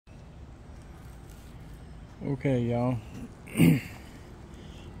Okay, y'all.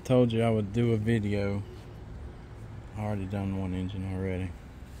 Told you I would do a video. I already done one engine already.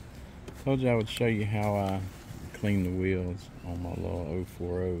 Told you I would show you how I clean the wheels on my little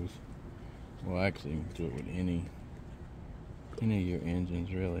 040s. Well, actually, you can do it with any of your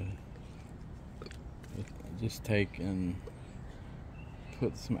engines, really. Just take and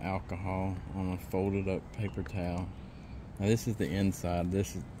put some alcohol on a folded up paper towel. Now this is the inside.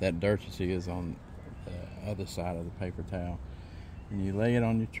 That dirt you see is on the other side of the paper towel. And you lay it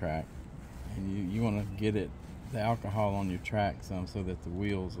on your track, and you want to get the alcohol on your track some so that the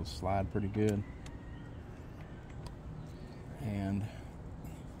wheels will slide pretty good. And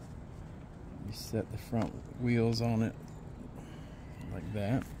you set the front wheels on it like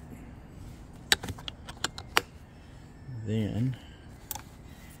that. Then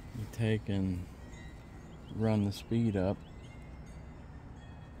you take and run the speed up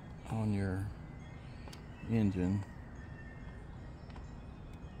on your engine.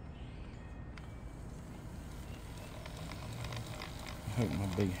 I hope my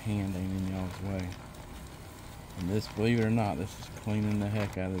big hand ain't in y'all's way. And this, believe it or not, this is cleaning the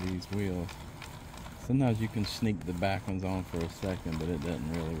heck out of these wheels. Sometimes you can sneak the back ones on for a second, but it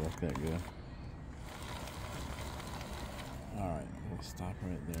doesn't really work that good. Alright, we'll stop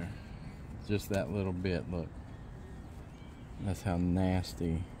right there. Just that little bit, look. That's how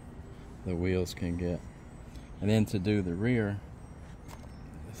nasty the wheels can get. And then to do the rear,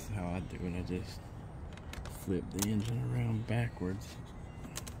 this is how I do it. I just flip the engine around backwards.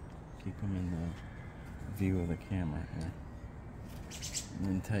 Keep them in the view of the camera here. And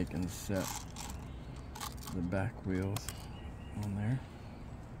then take and set the back wheels on there.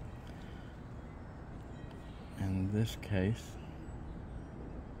 In this case,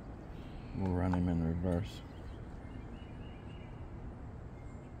 we'll run them in reverse.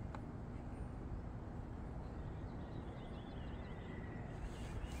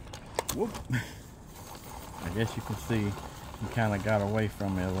 Whoop! I guess you can see he kind of got away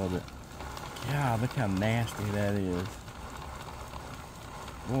from me a little bit. God, look how nasty that is.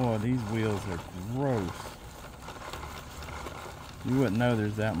 Boy, these wheels are gross. You wouldn't know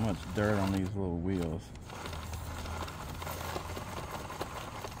there's that much dirt on these little wheels.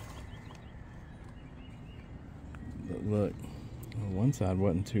 But look, one side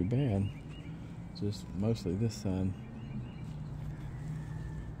wasn't too bad. Just mostly this side.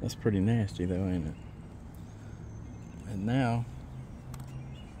 That's pretty nasty though, ain't it? And now,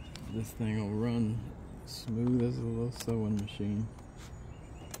 this thing will run smooth as a little sewing machine.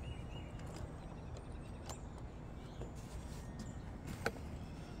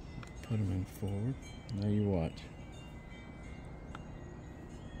 Put them in forward. Now you watch.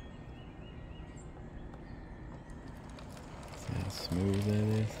 See how smooth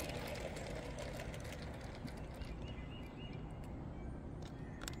that is?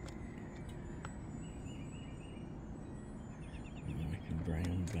 Bring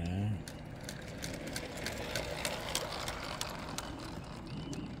them back.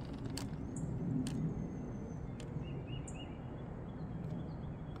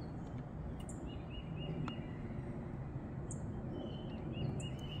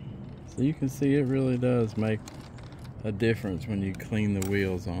 So you can see it really does make a difference when you clean the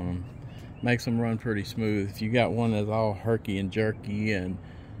wheels on them. Makes them run pretty smooth. If you got one that's all herky and jerky and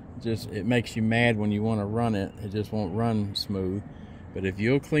just it makes you mad when you want to run it, it just won't run smooth. But if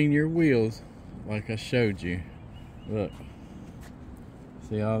you'll clean your wheels like I showed you, look,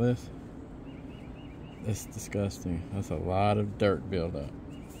 see all this? That's disgusting. That's a lot of dirt buildup.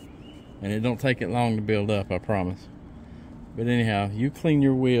 And it don't take it long to build up, I promise. But anyhow, you clean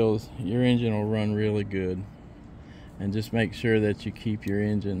your wheels, your engine will run really good. And just make sure that you keep your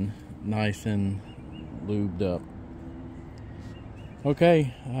engine nice and lubed up.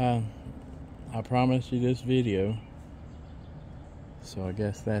 Okay, I promised you this video. So I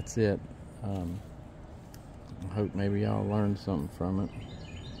guess that's it. I hope maybe y'all learned something from it.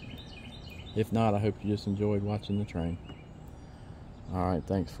 If not, I hope you just enjoyed watching the train. Alright,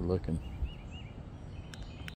 thanks for looking.